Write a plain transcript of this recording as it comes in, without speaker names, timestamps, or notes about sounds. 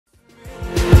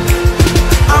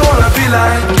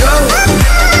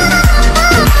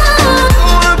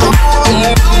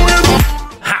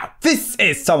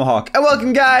it's Tomahawk, and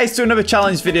welcome guys to another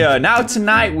challenge video. Now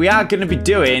tonight we are going to be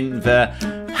doing the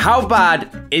How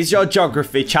Bad Is Your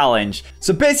Geography challenge.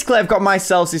 So basically I've got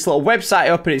myself this little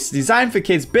website up and it's designed for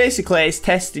kids. Basically it's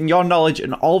testing your knowledge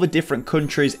in all the different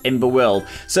countries in the world.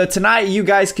 So tonight you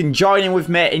guys can join in with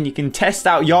me and you can test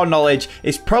out your knowledge.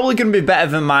 It's probably going to be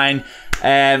better than mine.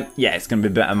 Yeah, it's going to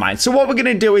be better than mine. So what we're going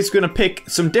to do is we're going to pick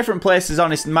some different places on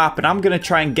this map and I'm going to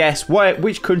try and guess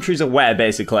which countries are where,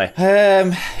 basically.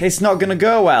 It's not going to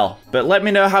go well, but let me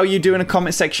know how you do in the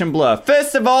comment section below.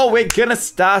 First of all, we're going to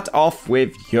start off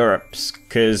with Europe's,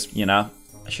 because, you know,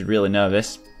 I should really know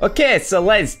this. Okay, so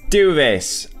let's do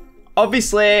this.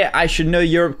 Obviously, I should know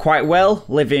Europe quite well,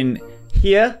 living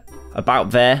here, about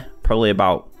there, probably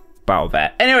about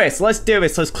there. Anyway, so let's do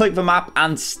this. Let's click the map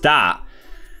and start.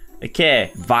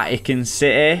 Okay, Vatican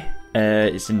City.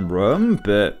 It's in Rome,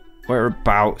 but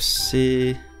whereabouts?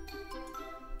 Yeah,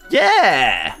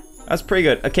 that's pretty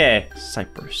good. Okay,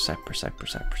 Cyprus.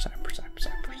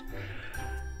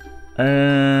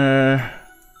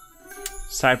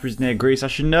 Cyprus near Greece. I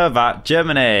should know that.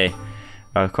 Germany.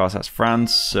 Of course, that's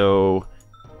France. So,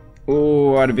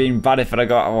 oh, I'd have been bad if I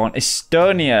got one.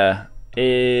 Estonia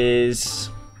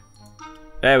is.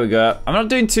 There we go. I'm not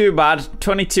doing too bad.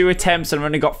 22 attempts and I've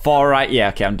only got 4 right. Yeah,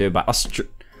 okay, I'm doing bad. I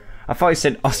thought you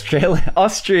said Australia.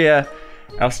 Austria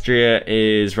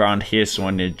is around here,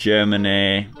 somewhere near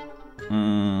Germany.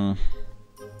 There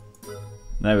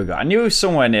we go. I knew it was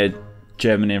somewhere near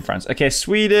Germany and France. Okay,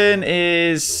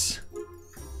 Sweden's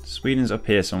up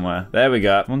here somewhere. There we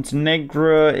go.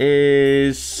 Montenegro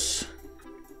is.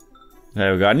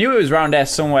 There we go. I knew it was around there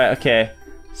somewhere. Okay.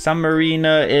 San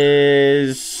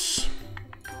Marino's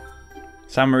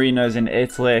in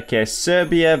Italy. Okay,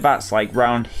 Serbia, that's like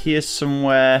round here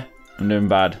somewhere. I'm doing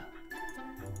bad.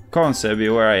 Come on,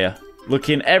 Serbia, where are you?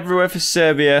 Looking everywhere for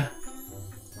Serbia.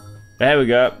 There we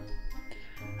go.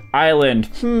 Ireland.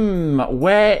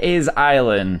 Where is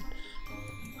Ireland?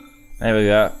 There we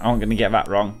go. I'm gonna get that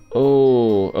wrong.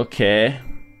 Oh, okay.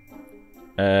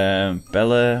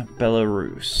 Belarus.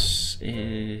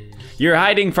 You're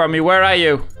hiding from me. Where are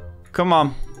you? Come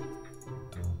on.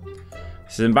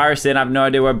 This is embarrassing. I have no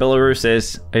idea where Belarus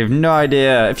is. I have no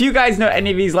idea. If you guys know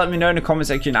any of these, let me know in the comment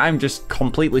section. I'm just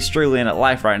completely struggling at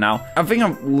life right now. I think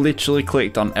I've literally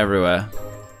clicked on everywhere.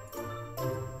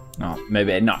 No,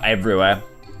 maybe not everywhere.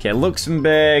 Okay,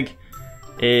 Luxembourg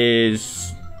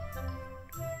is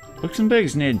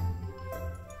near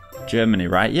Germany,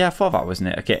 right? Yeah, I thought that was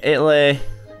near. Okay, Italy.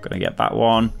 Gonna get that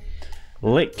one.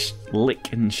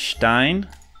 Liechtenstein.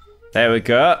 There we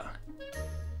go.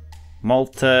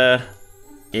 Malta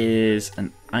is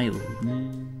an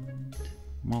island.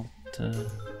 Malta.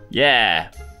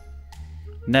 Yeah.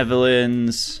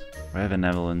 Netherlands. Where are the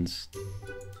Netherlands?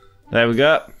 There we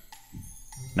go.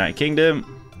 United Kingdom.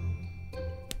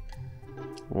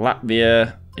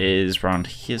 Latvia is around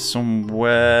here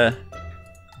somewhere.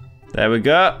 There we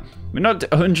go. We're not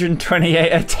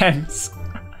 128 attempts.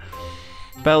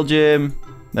 Belgium.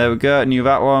 There we go. Knew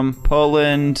that one.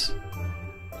 Poland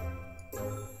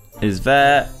is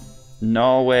there.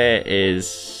 Norway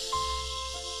is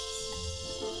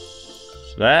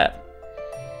there.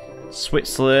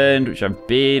 Switzerland, which I've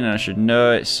been and I should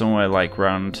know it's somewhere like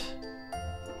around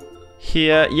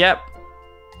here. Yep.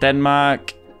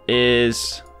 Denmark's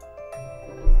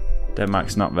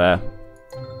not there.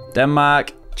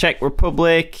 Denmark. Czech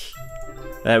Republic.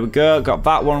 There we go. Got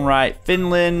that one right.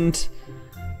 Finland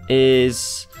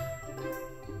is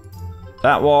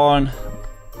that one.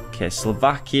 Okay,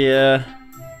 Slovakia.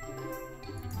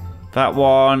 That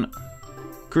one.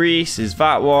 Greece is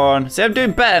that one. See, I'm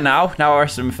doing better now. Now I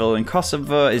am filling.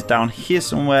 Kosovo is down here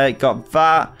somewhere. Got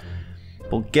that.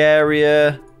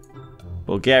 Bulgaria.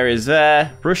 Bulgaria's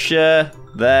there. Russia.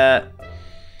 There.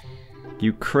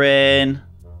 Ukraine.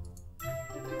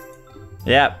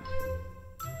 Yep.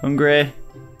 Hungary.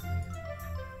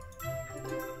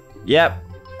 Yep.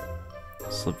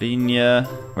 Slovenia.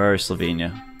 Where is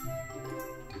Slovenia?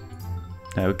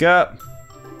 There we go.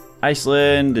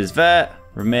 Iceland is there.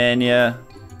 Romania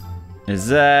is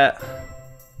there.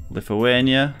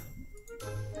 Lithuania.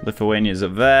 Lithuania's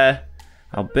up there.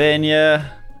 Albania.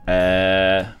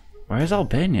 Where is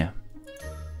Albania?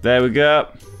 There we go.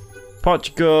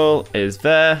 Portugal is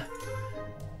there.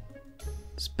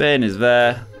 Spain is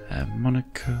there.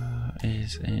 Monaco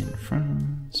is in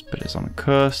France, but it's on the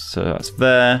coast, so that's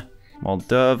there.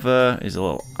 Moldova is a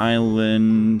little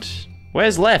island.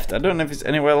 Where's left? I don't know if it's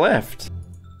anywhere left.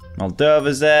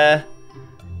 Moldova's there.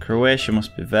 Croatia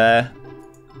must be there.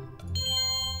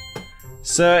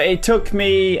 So it took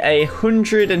me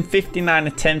 159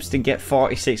 attempts to get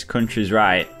 46 countries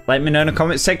right. Let me know in the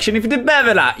comment section if you did better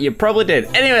than that. You probably did.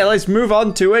 Anyway, let's move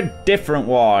on to a different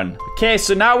one. Okay,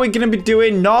 so now we're going to be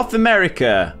doing North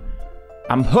America.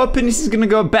 I'm hoping this is going to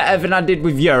go better than I did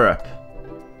with Europe.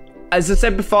 As I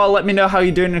said before, let me know how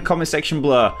you're doing in the comment section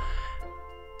below.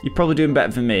 You're probably doing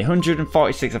better than me.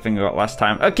 146 I think I got last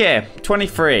time. Okay,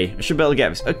 23. I should be able to get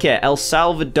this. Okay, El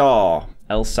Salvador.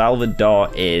 El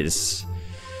Salvador is...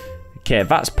 Okay,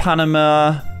 that's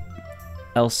Panama.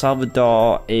 El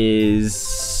Salvador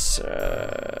is...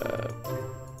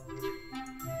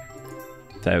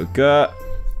 there we go.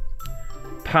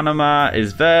 Panama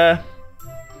is there.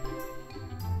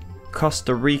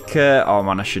 Costa Rica. Oh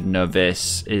man, I should know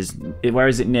this. Where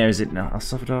is it near? Is it El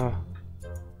Salvador?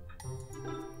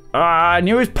 Ah, I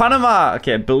knew it was Panama.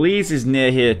 Okay, Belize is near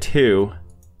here too.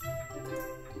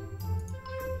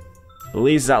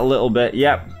 Belize that little bit.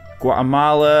 Yep.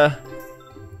 Guatemala.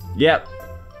 Yep.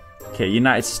 Okay,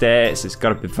 United States. It's got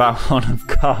to be that one, of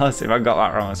course. If I got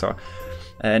that wrong, sorry.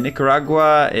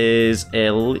 Nicaragua is a...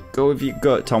 Go with your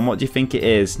gut, Tom. What do you think it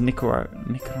is?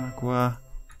 Nicaragua.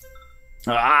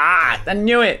 Ah, I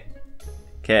knew it.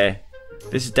 Okay.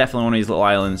 This is definitely one of these little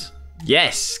islands.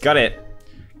 Yes, got it.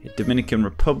 Dominican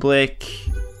Republic.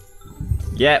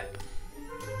 Yep.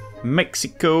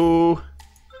 Mexico.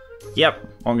 Yep.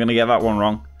 I'm going to get that one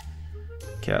wrong.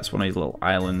 Okay, that's one of these little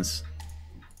islands.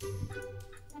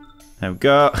 There we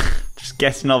go. Just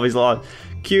guessing all these little...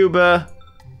 Cuba.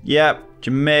 Yep.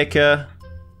 Jamaica.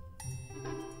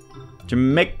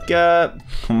 Jamaica.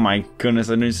 Oh my goodness,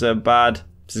 I knew so bad.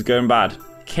 This is going bad.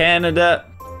 Canada.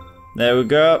 There we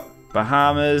go.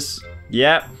 Bahamas.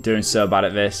 Yep. Doing so bad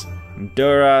at this.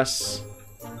 Honduras.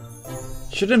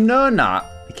 Should have known that.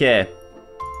 Okay.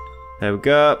 There we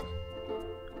go.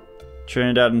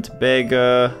 Trinidad and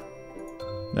Tobago.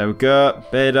 There we go.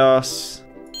 Barbados.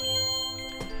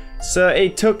 So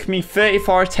it took me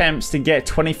 34 attempts to get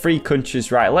 23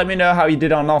 countries right. Let me know how you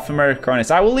did on North America on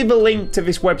this. I will leave a link to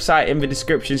this website in the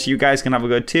description so you guys can have a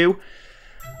go too.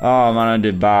 Oh man, I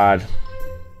did bad.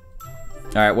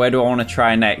 Alright, where do I want to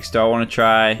try next? Do I want to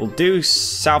try... We'll do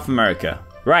South America.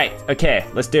 Right, okay,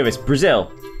 let's do this.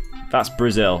 Brazil. That's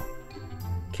Brazil.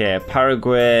 Okay,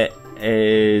 Paraguay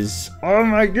is... Oh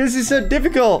my, this is so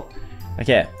difficult.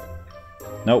 Okay.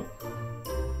 Nope.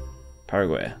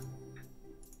 Paraguay.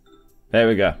 There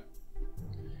we go.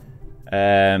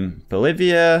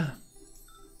 Bolivia.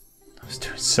 I was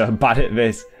doing so bad at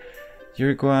this.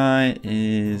 Uruguay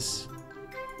is...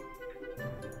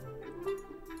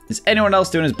 Is anyone else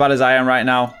doing as bad as I am right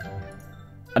now?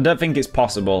 I don't think it's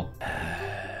possible.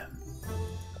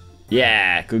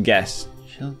 Yeah, good guess.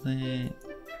 Chile.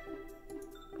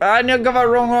 I got that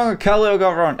wrong. Calio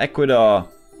got wrong. Ecuador.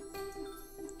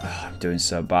 Oh, I'm doing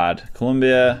so bad.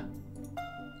 Colombia.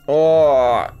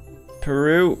 Oh,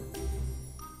 Peru.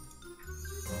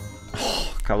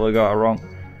 Oh, Calio got it wrong.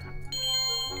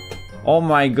 Oh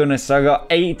my goodness, I got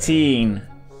 18.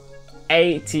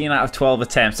 18 out of 12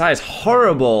 attempts. That is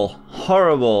horrible.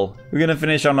 Horrible. We're going to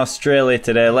finish on Australia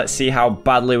today. Let's see how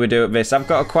badly we do at this. I've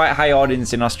got a quite high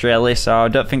audience in Australia, so I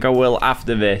don't think I will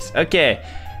after this. Okay.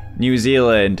 New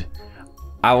Zealand.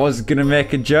 I was going to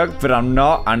make a joke, but I'm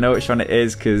not. I know which one it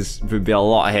is because there'd be a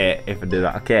lot of hate if I do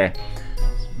that. Okay.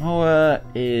 Samoa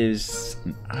is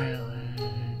an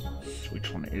island.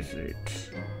 Which one is it?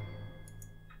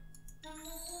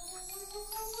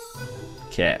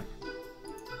 Okay.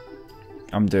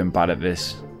 I'm doing bad at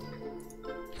this.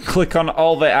 Click on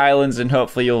all the islands and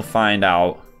hopefully you'll find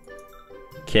out.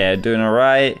 Okay, doing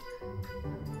alright.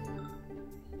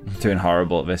 I'm doing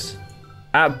horrible at this.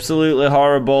 Absolutely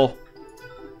horrible.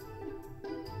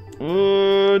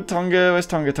 Ooh, Tonga. Where's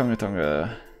Tonga?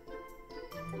 Tonga.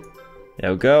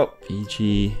 There we go.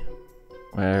 Fiji.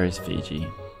 Where is Fiji?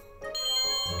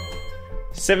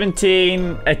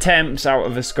 17 attempts out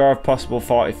of a score of possible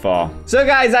 44. So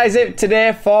guys, that is it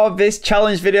today for this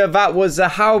challenge video. That was a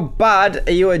how bad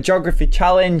are you at geography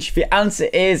challenge. The answer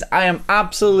is I am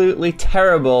absolutely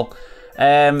terrible.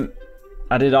 I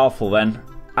did awful then.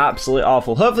 Absolutely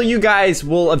awful. Hopefully you guys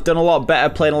will have done a lot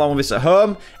better playing along with this at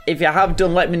home. If you have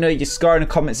done, let me know your score in the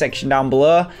comment section down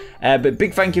below. But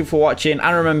big thank you for watching,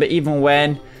 and remember, even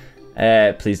when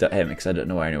please don't hit me because I don't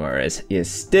know where anywhere is. You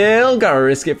still gotta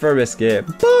risk it for a biscuit.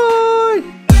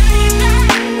 Bye!